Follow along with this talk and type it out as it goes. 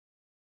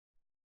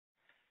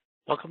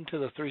Welcome to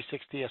the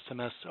 360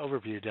 SMS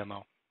overview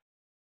demo.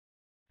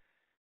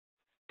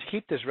 To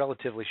keep this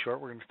relatively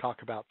short, we're going to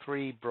talk about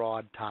three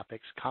broad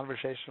topics: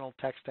 conversational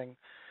texting,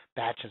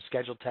 batch and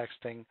scheduled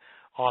texting,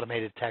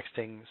 automated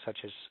texting such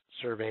as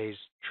surveys,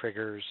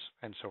 triggers,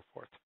 and so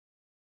forth.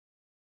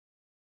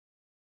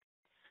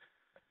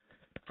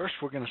 First,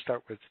 we're going to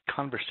start with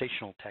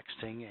conversational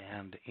texting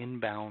and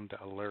inbound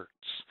alerts.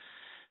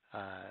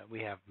 We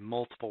have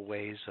multiple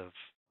ways of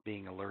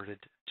being alerted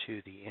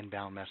to the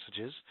inbound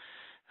messages.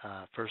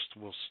 First,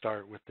 we'll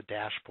start with the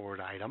dashboard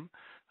item.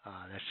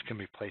 This can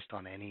be placed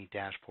on any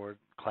dashboard,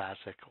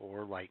 Classic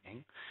or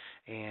Lightning.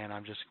 And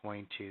I'm just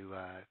going to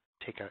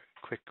take a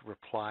quick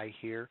reply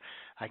here.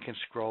 I can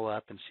scroll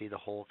up and see the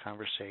whole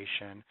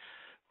conversation,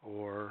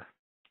 or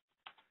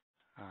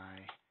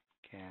I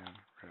can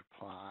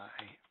reply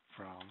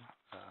from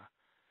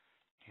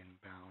the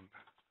inbound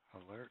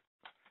alert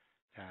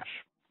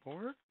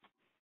dashboard.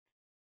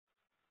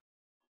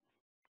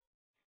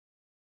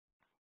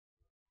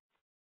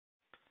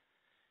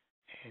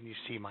 And you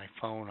see my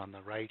phone on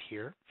the right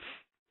here.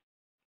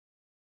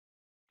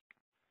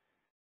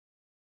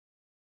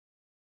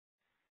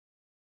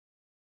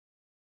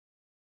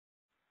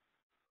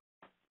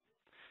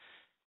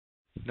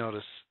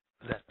 Notice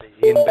that the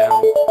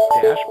inbound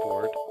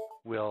dashboard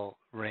will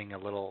ring a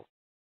little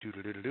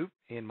doo-doo-doo-doo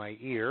in my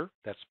ear.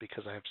 That's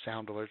because I have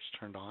sound alerts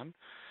turned on.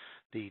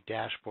 The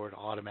dashboard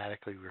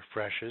automatically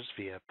refreshes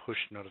via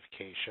push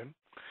notification.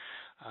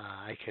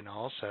 I can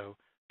also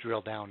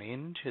drill down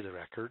into the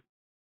record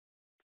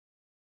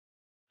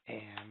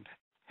and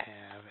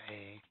have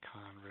a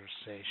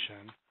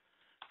conversation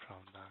from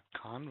the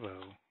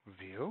convo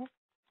view,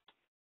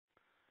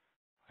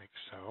 like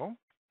so.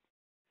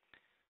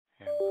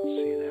 And we'll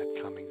see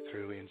that coming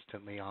through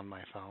instantly on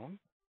my phone.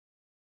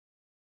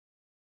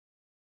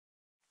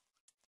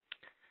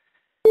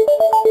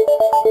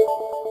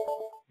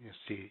 You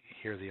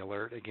hear the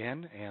alert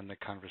again, and the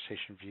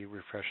conversation view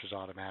refreshes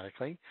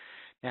automatically.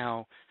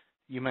 Now,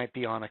 you might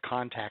be on a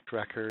contact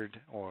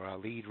record or a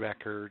lead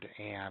record,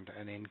 and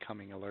an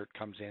incoming alert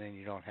comes in and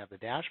you don't have the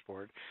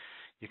dashboard.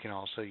 You can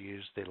also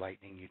use the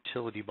Lightning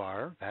utility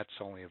bar.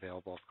 That's only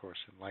available, of course,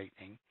 in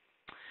Lightning.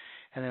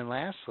 And then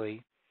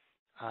lastly,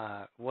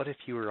 what if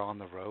you were on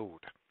the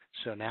road?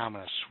 So now I'm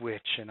going to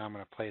switch, and I'm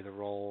going to play the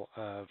role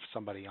of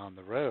somebody on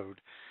the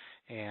road.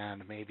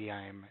 And maybe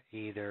I'm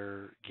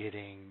either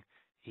getting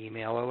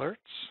email alerts.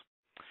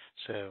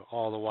 So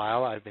all the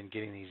while I've been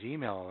getting these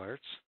email alerts.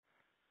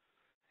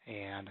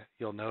 And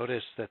you'll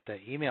notice that the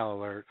email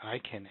alert, I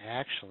can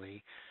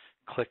actually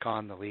click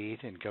on the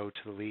lead and go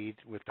to the lead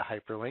with the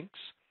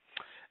hyperlinks.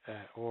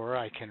 Or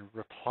I can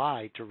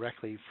reply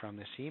directly from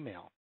this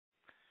email.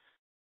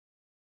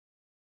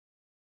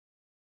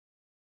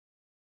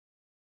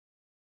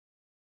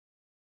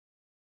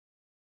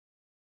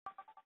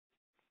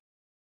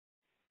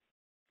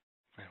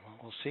 And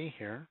what we'll see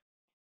here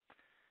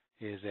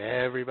is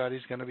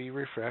everybody's going to be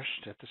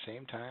refreshed at the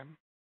same time.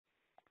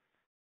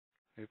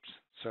 Oops,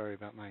 sorry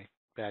about my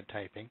bad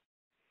typing.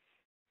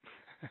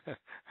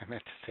 I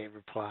meant to say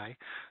reply.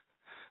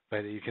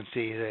 But you can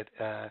see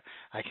that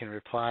I can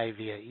reply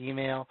via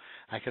email.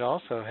 I could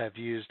also have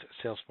used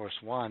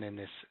Salesforce 1 in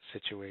this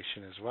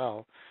situation as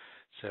well.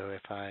 So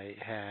if I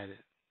had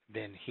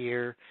been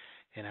here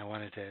and I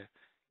wanted to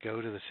go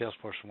to the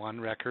Salesforce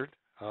 1 record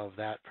of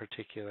that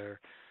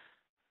particular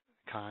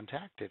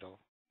contact, it'll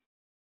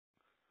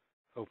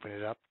open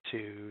it up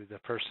to the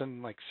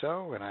person like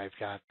so, and I've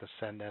got the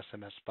send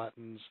SMS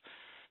buttons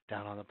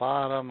down on the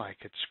bottom. I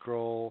could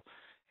scroll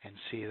and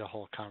see the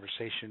whole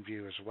conversation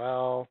view as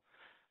well,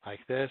 like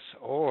this,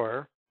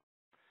 or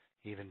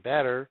even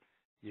better,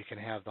 you can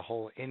have the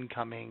whole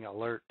incoming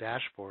alert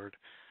dashboard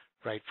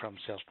right from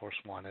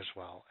Salesforce 1 as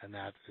well, and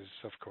that is,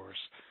 of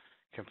course,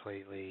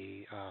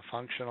 completely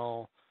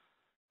functional.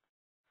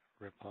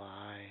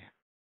 Reply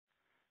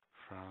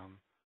from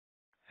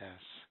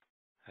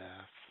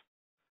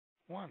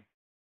SF1.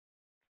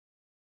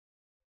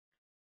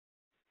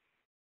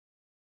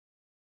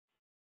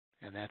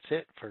 And that's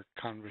it for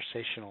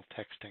conversational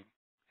texting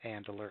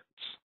and alerts.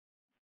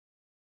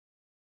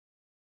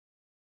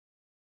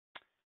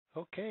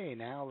 Okay,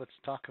 now let's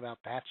talk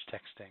about batch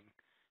texting.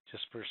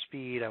 Just for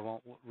speed, I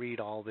won't read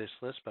all this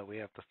list, but we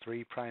have the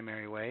three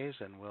primary ways,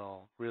 and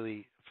we'll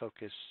really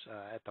focus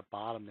at the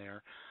bottom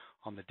there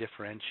on the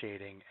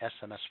differentiating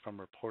SMS from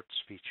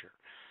reports feature.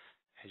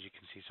 As you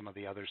can see, some of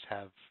the others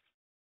have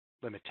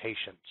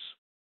limitations.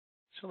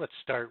 So let's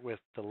start with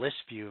the list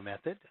view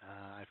method.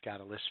 I've got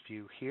a list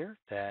view here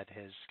that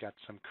has got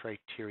some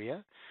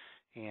criteria.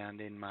 And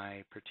in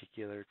my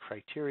particular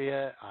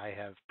criteria, I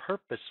have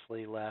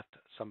purposefully left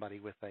somebody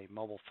with a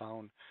mobile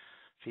phone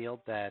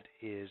field that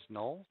is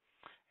null,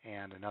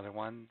 and another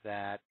one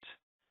that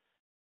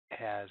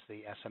has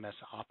the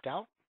SMS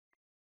opt-out,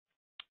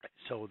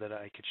 so that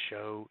I could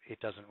show it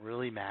doesn't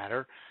really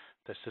matter.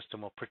 The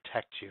system will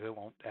protect you. It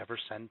won't ever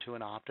send to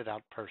an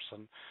opted-out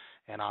person,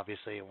 and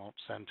obviously it won't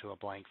send to a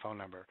blank phone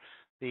number.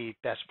 The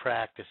best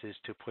practice is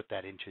to put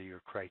that into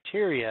your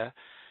criteria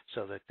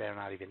so that they're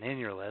not even in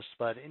your list,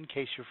 but in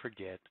case you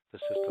forget, the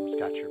system's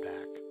got your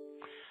back.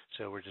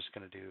 So we're just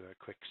going to do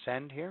a quick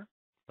send here.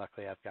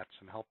 Luckily, I've got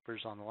some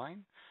helpers on the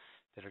line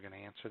that are going to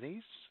answer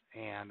these,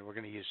 and we're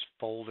going to use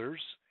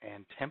folders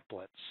and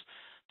templates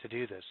to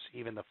do this.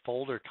 Even the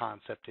folder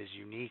concept is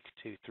unique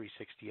to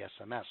 360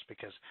 SMS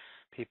because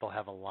people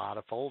have a lot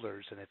of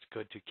folders, and it's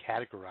good to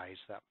categorize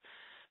them.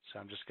 So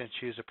I'm just going to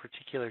choose a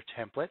particular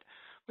template.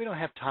 We don't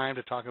have time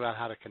to talk about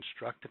how to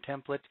construct a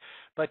template,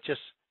 but just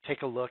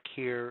take a look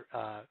here.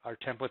 Our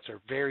templates are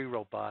very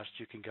robust.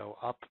 You can go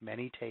up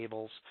many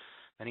tables,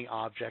 many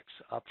objects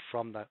up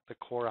from the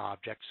core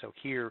object. So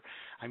here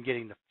I'm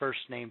getting the first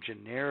name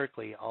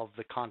generically of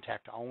the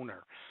contact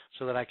owner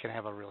so that I can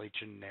have a really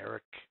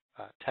generic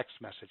text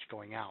message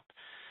going out.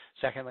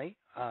 Secondly,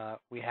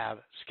 we have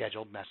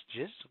scheduled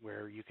messages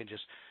where you can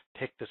just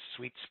pick the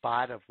sweet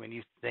spot of when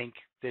you think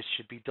this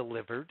should be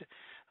delivered,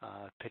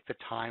 pick the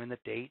time and the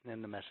date, and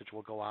then the message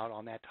will go out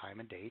on that time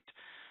and date.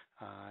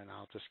 And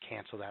I'll just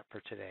cancel that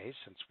for today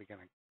since we're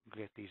going to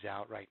get these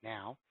out right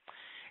now.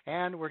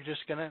 And we're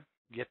just going to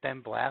get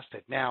them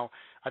blasted. Now,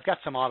 I've got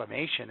some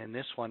automation in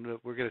this one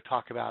that we're going to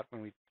talk about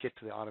when we get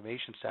to the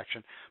automation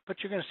section, but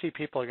you're going to see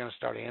people are going to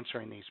start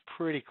answering these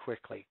pretty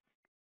quickly.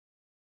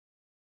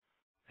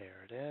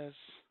 There it is.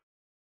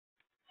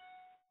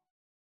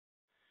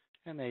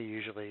 And they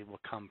usually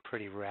will come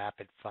pretty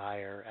rapid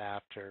fire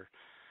after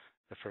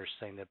the first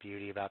thing. The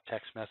beauty about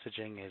text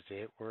messaging is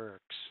it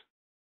works.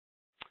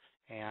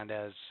 And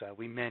as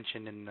we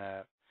mentioned in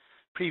the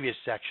previous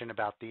section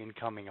about the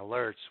incoming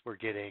alerts, we're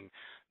getting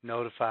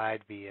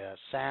notified via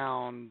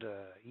sound,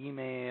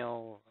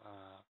 email,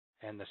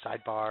 and the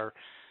sidebar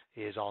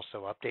is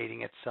also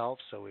updating itself.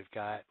 So we've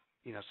got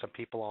some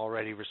people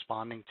already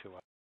responding to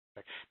us.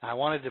 Now, I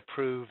wanted to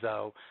prove,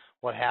 though,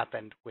 what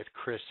happened with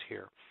Chris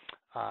here.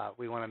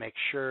 We want to make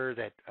sure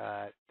that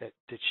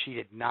she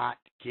did not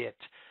get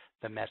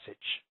the message,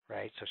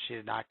 right? So she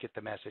did not get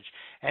the message.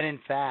 And in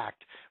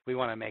fact, we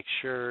want to make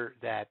sure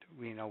that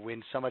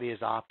when somebody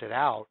is opted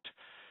out,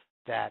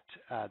 that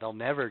they'll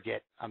never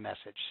get a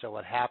message. So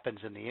what happens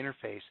in the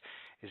interface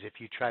is if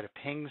you try to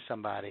ping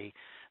somebody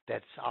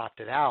that's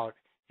opted out,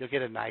 you'll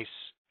get a nice,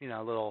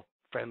 little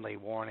friendly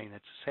warning that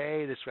says,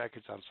 hey, this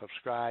record's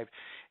unsubscribed.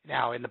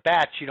 Now, in the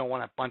batch, you don't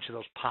want a bunch of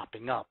those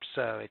popping up,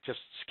 so it just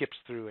skips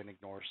through and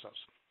ignores those.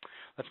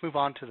 Let's move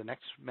on to the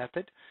next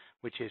method,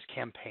 which is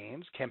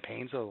campaigns.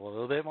 Campaigns are a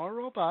little bit more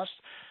robust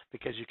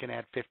because you can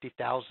add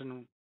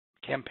 50,000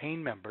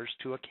 campaign members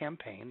to a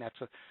campaign.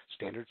 That's a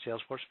standard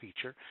Salesforce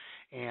feature.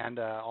 And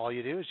all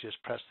you do is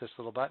just press this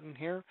little button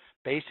here.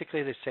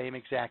 Basically the same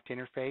exact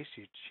interface.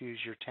 You choose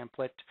your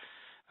template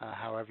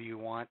however you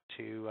want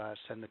to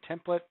send the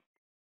template.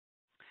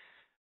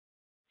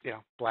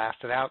 Blast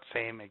it out,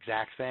 same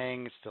exact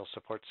thing. It still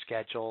supports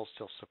schedule,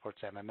 still supports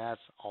MMS,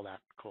 all that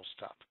cool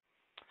stuff.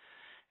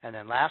 And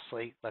then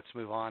lastly, let's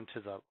move on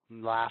to the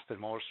last and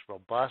most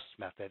robust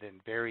method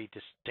and very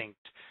distinct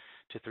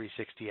to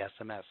 360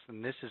 SMS.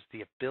 And this is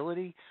the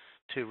ability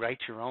to write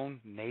your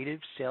own native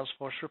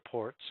Salesforce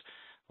reports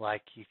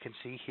like you can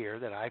see here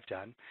that I've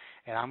done.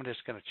 And I'm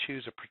just going to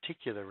choose a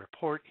particular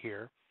report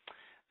here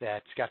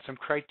that's got some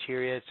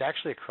criteria. It's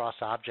actually a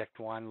cross-object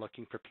one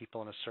looking for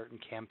people in a certain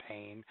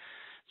campaign,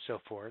 so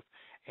forth.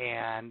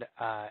 And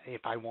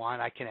if I want,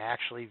 I can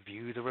actually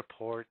view the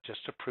report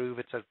just to prove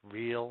it's a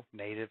real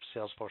native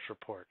Salesforce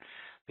report.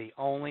 The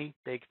only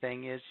big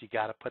thing is you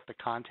got to put the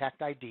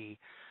contact ID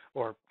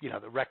or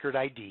the record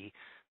ID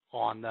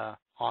on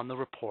the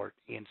report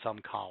in some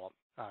column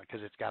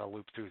because it's got to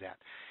loop through that.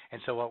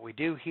 And so what we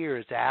do here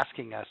is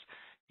asking us,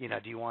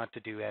 do you want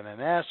to do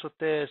MMS with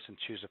this and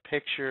choose a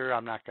picture?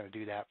 I'm not going to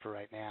do that for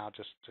right now,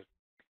 just to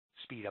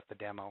speed up the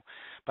demo.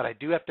 But I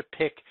do have to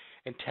pick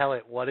and tell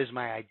it what is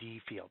my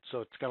ID field. So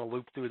it's going to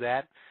loop through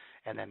that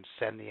and then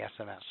send the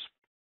SMS.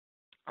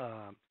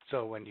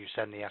 So when you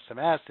send the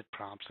SMS, it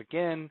prompts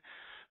again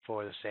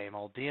for the same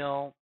old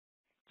deal,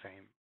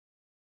 same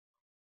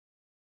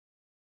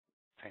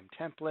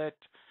template.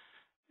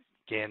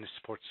 Again, it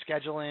supports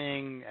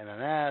scheduling,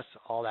 MMS,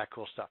 all that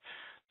cool stuff.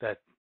 The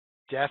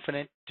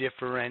definite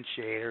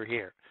differentiator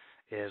here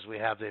is we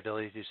have the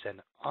ability to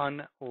send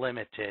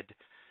unlimited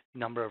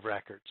number of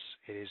records.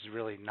 It is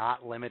really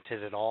not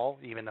limited at all,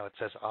 even though it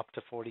says up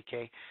to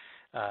 40K.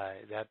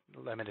 That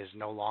limit is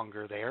no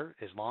longer there.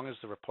 As long as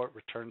the report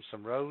returns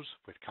some rows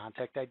with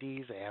contact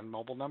IDs and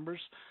mobile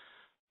numbers,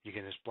 you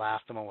can just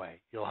blast them away.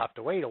 You'll have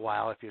to wait a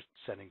while if you're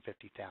sending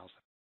 50,000.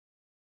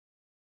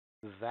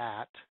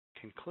 That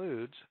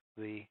concludes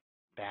the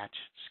batch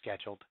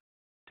scheduled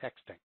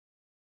texting.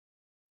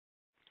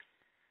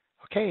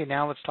 Okay,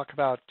 now let's talk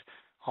about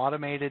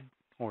automated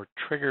or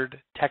triggered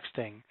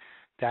texting.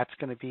 That's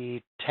going to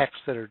be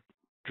texts that are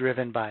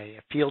driven by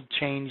field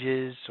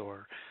changes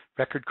or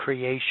record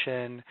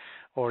creation,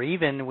 or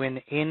even when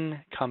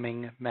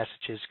incoming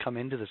messages come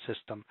into the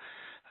system,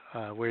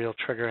 where you'll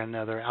trigger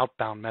another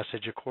outbound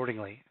message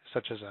accordingly,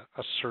 such as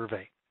a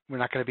survey. We're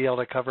not going to be able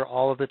to cover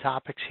all of the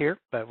topics here,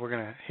 but we're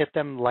going to hit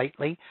them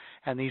lightly,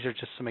 and these are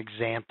just some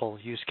example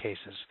use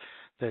cases.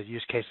 The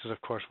use cases,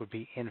 of course, would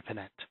be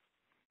infinite.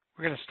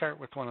 We're going to start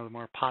with one of the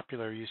more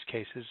popular use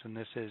cases, and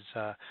this is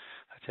a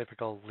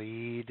typical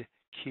lead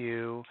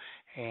queue,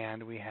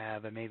 and we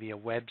have maybe a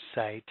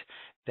website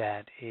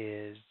that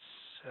is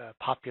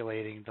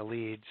populating the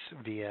leads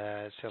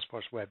via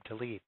Salesforce Web to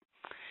Lead.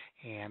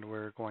 And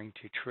we're going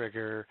to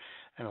trigger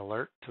an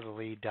alert to the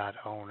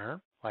lead.owner,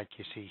 like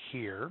you see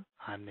here.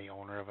 I'm the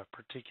owner of a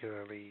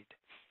particular lead.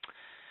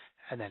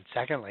 And then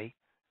secondly,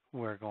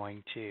 we're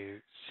going to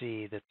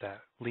see that the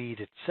lead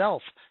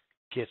itself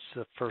gets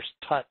the first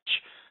touch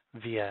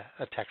via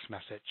a text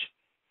message.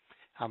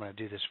 I'm going to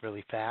do this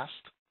really fast.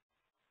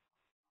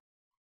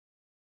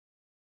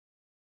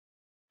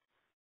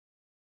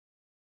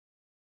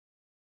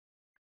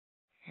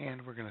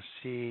 And we're going to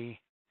see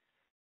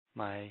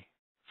my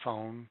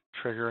phone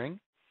triggering.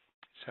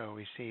 So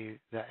we see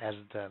that as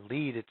the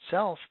lead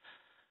itself,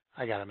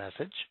 I got a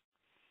message.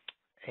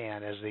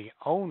 And as the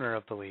owner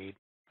of the lead,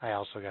 I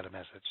also got a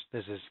message.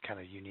 This is kind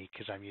of unique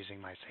because I'm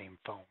using my same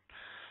phone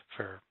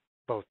for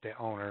both the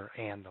owner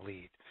and the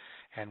lead.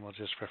 And we'll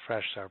just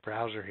refresh our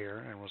browser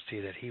here, and we'll see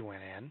that he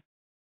went in.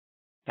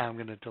 Now I'm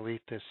going to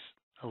delete this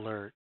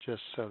alert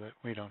just so that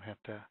we don't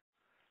have to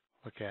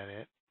look at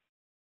it.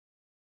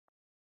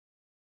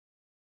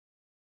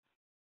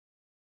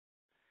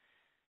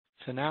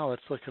 So now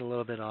let's look at a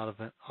little bit of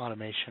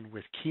automation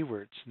with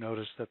keywords.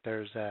 Notice that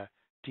there's a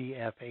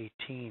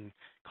DF18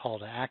 call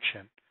to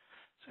action.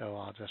 So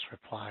I'll just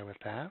reply with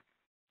that,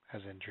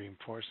 as in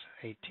Dreamforce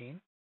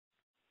 18.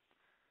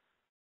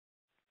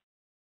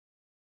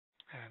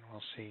 And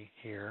we'll see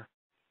here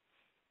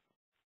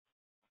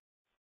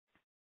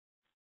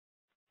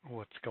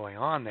what's going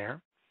on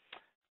there.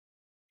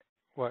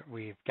 What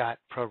we've got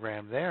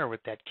programmed there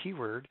with that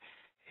keyword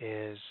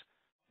is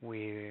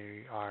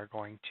we are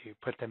going to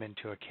put them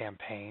into a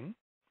campaign.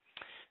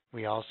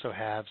 We also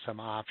have some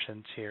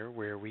options here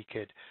where we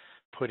could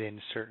put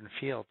in certain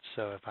fields.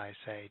 So if I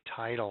say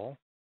title,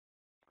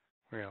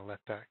 we're going to let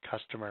the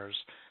customers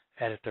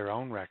edit their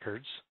own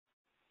records.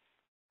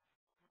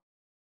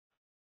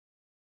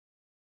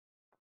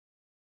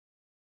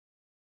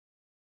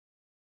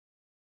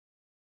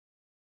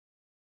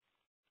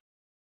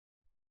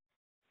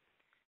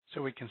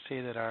 So we can see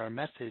that our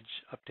message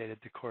updated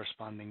the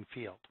corresponding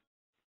field.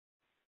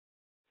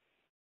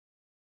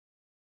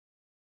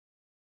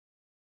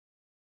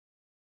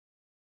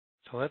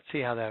 So let's see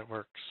how that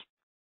works.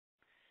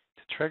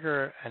 To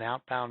trigger an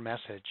outbound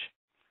message,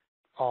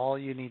 all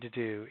you need to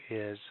do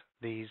is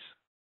these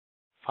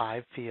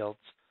 5 fields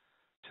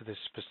to the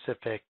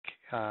specific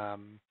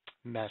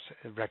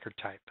record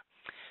type.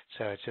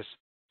 So it's just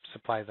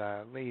supply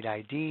the lead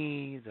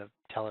ID,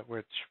 tell it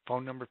which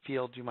phone number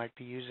field you might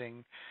be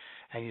using,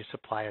 and you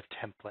supply a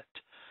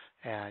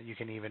template. You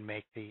can even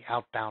make the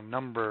outbound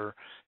number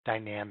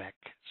dynamic.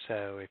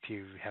 So if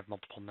you have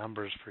multiple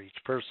numbers for each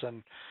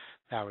person,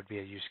 that would be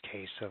a use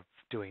case of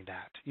doing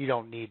that. You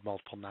don't need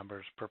multiple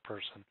numbers per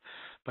person,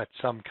 but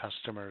some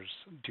customers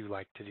do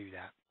like to do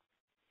that.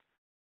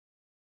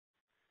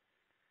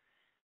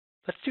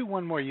 Let's do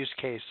one more use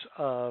case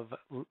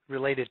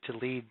related to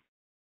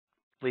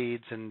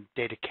leads and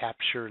data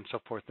capture and so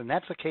forth. And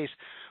that's a case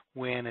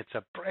when it's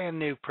a brand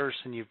new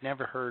person you've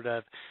never heard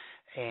of,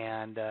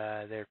 and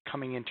they're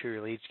coming into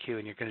your leads queue,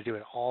 and you're going to do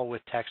it all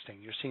with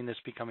texting. You're seeing this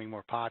becoming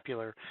more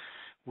popular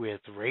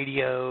with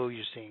radio.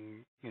 You're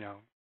seeing,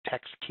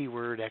 text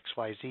keyword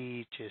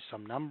XYZ to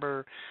some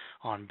number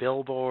on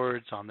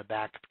billboards, on the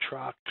back of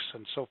trucks,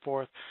 and so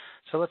forth.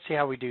 So let's see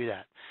how we do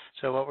that.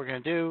 So what we're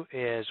going to do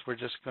is we're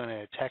just going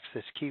to text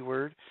this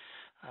keyword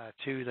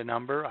to the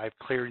number. I've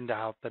cleared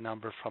out the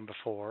number from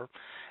before,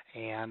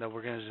 and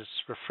we're going to just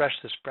refresh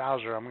this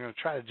browser. I'm going to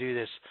try to do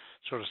this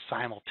sort of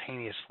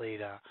simultaneously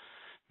to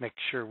make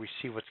sure we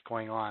see what's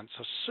going on.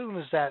 So as soon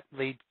as that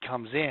lead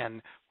comes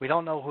in, we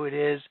don't know who it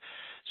is,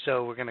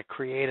 so we're going to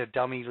create a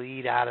dummy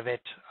lead out of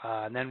it,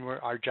 and then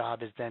our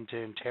job is then to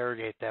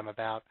interrogate them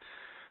about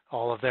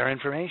all of their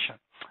information.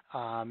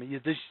 You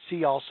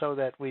see also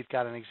that we've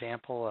got an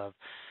example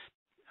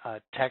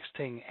of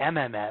texting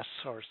MMS,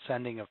 or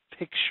sending of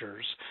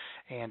pictures,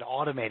 and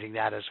automating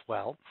that as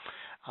well.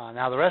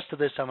 Now the rest of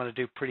this I'm going to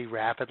do pretty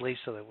rapidly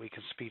so that we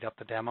can speed up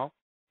the demo.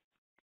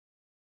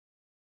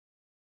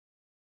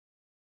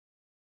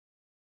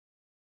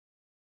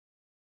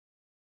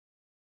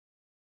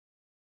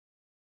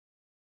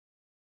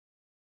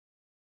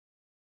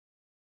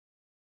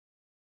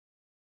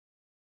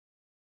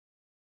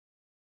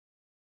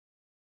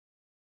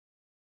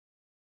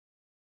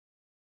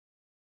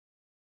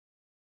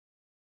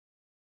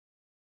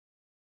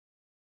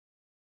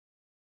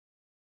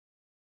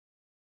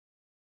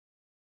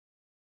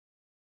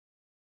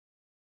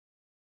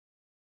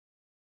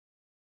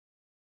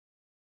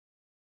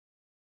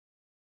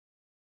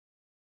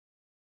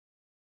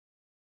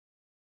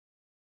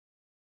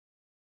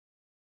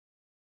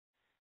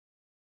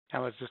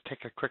 Now let's just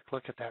take a quick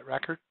look at that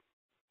record.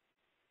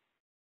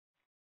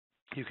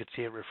 You could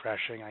see it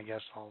refreshing, I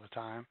guess, all the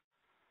time.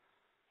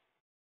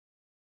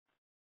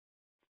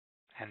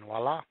 And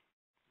voila,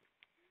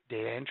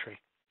 data entry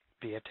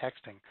via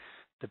texting.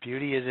 The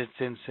beauty is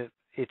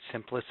its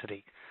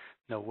simplicity.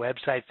 no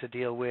websites to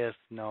deal with,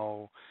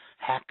 no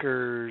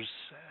hackers,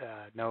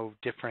 no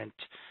different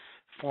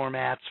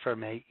formats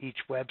from each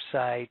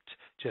website.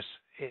 Just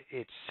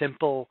it's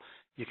simple.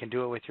 You can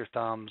do it with your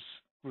thumbs.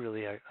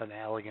 Really an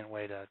elegant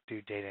way to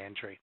do data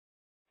entry.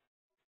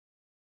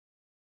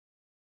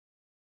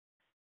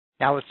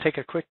 Now let's take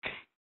a quick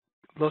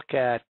look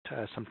at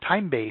some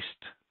time-based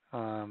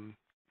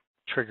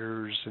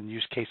triggers and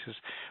use cases.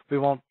 We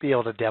won't be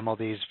able to demo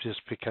these just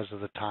because of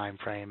the time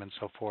frame and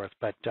so forth,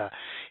 but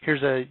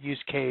here's a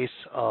use case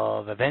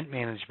of event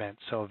management,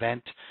 so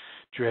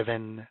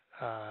event-driven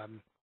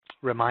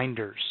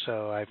reminders.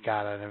 So I've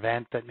got an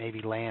event that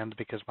maybe lands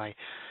because my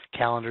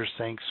calendar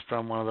syncs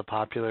from one of the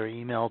popular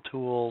email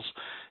tools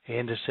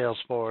into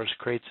Salesforce,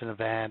 creates an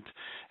event,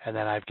 and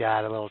then I've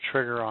got a little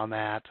trigger on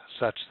that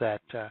such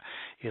that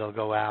it'll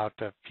go out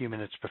a few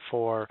minutes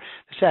before.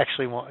 This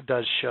actually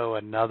does show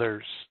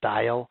another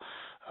style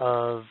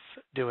of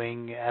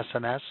doing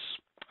SMS.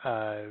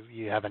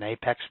 You have an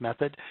Apex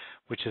method,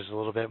 which is a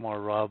little bit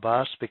more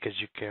robust because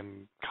you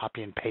can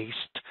copy and paste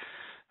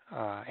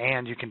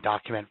and you can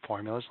document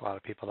formulas. A lot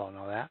of people don't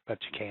know that, but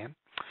you can.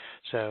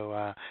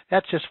 So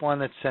that's just one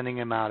that's sending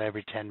them out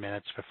every 10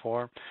 minutes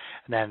before.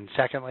 And then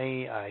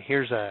secondly,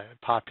 here's a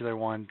popular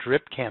one,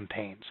 drip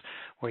campaigns,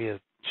 where you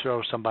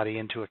throw somebody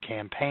into a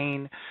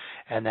campaign,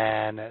 and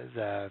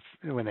then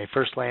when they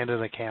first land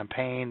in the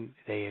campaign,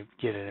 they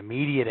get an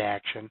immediate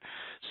action,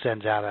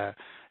 sends out a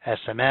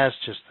SMS,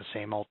 just the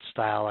same old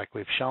style like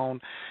we've shown,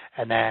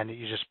 and then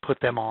you just put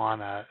them on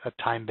a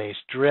time-based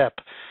drip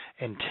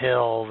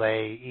until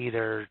they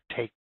either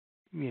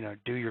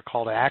do your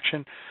call to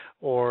action,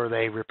 or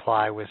they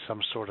reply with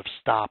some sort of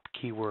stop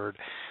keyword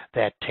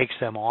that takes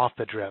them off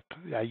the drip.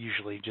 I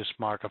usually just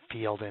mark a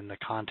field in the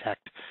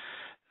contact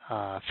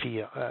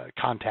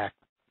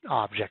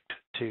object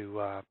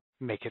to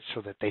make it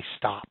so that they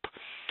stop,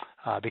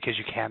 because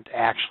you can't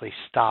actually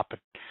stop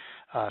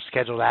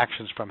scheduled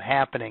actions from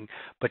happening,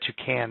 but you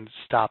can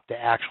stop the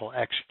actual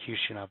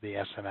execution of the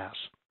SMS.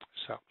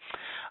 So,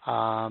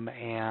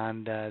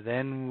 and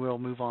then we'll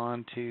move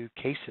on to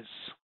cases.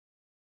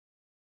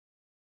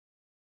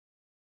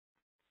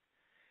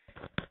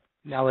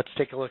 Now let's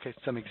take a look at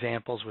some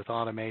examples with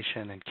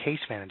automation and case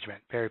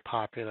management, very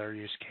popular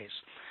use case.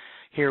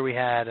 Here we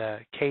had a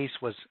case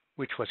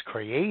which was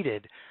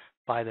created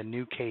by the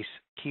new case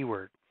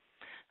keyword,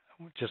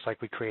 just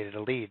like we created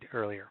a lead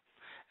earlier.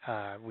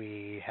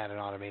 We had an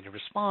automated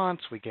response,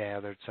 we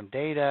gathered some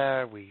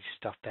data, we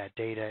stuffed that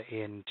data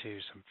into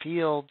some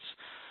fields,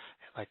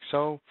 like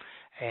so,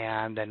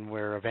 and then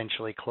we're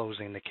eventually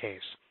closing the case.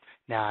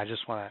 Now I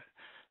just want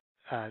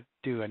to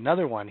do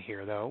another one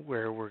here, though,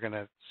 where we're going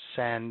to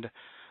send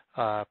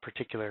a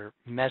particular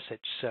message.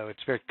 So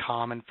it's very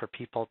common for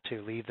people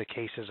to leave the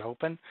cases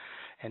open,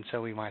 and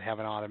so we might have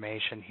an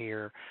automation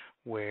here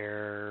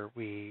where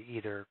we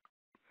either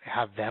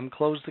have them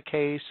close the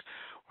case,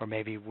 or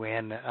maybe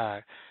when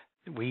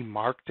we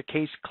mark the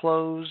case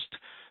closed,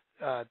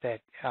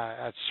 that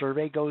a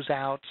survey goes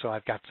out. So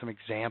I've got some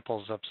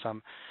examples of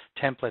some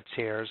templates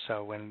here.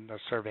 So when the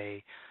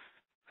survey,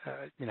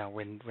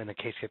 when the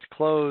case gets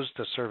closed,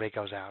 the survey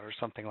goes out or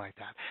something like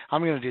that.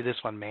 I'm going to do this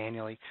one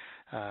manually.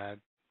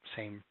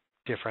 Same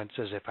difference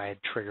as if I had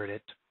triggered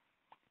it.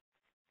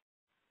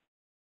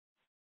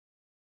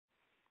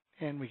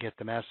 And we get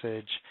the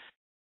message,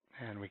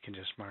 and we can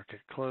just mark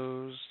it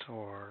closed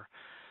or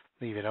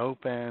leave it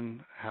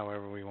open,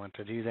 however we want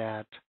to do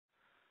that.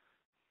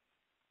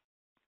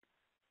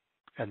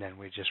 And then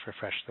we just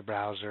refresh the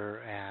browser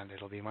and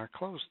it'll be marked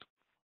closed.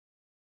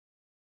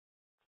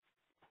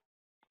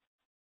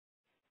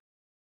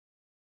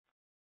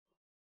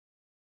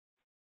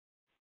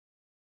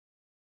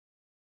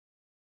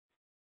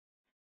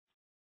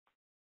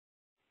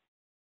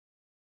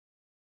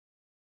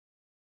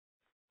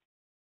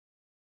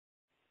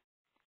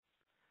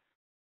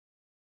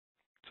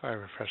 So I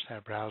refresh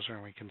that browser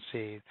and we can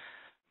see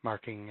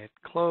marking it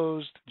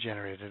closed,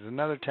 generated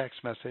another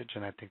text message,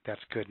 and I think that's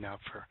good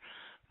enough for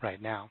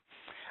right now.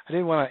 I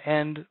did want to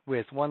end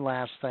with one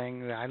last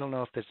thing. I don't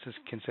know if this is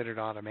considered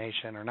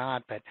automation or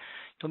not, but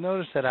you'll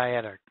notice that I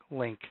had a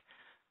link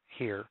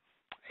here,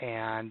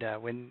 and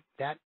when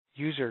that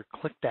user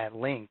clicked that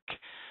link,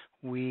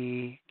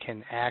 we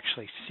can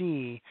actually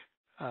see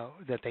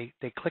that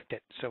they clicked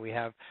it. So we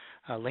have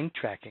link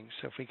tracking.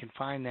 So if we can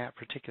find that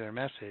particular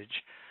message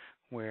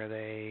where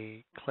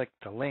they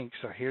clicked the link,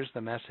 so here's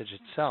the message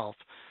itself,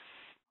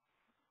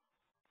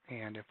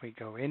 and if we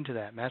go into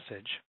that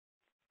message,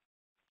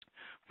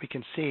 we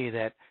can see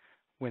that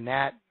when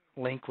that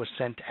link was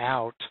sent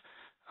out,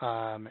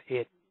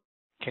 it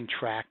can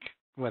track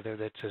whether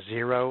that's a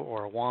 0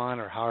 or a 1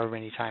 or however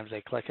many times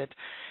they click it.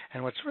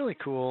 And what's really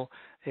cool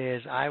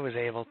is I was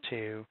able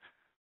to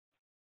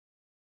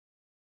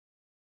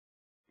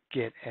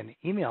get an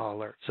email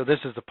alert. So this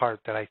is the part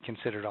that I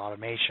considered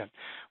automation,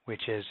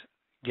 which is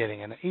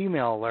getting an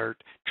email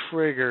alert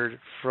triggered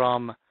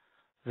from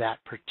that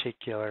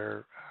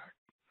particular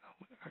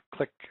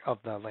click of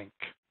the link,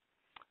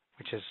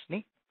 which is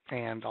neat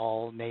and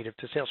all native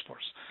to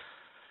Salesforce.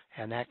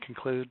 And that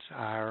concludes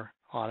our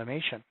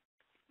automation.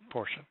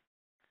 portion.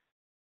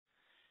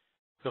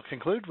 We'll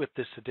conclude with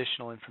this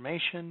additional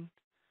information,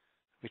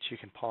 which you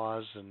can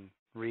pause and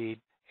read,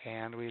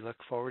 and we look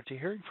forward to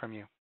hearing from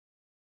you.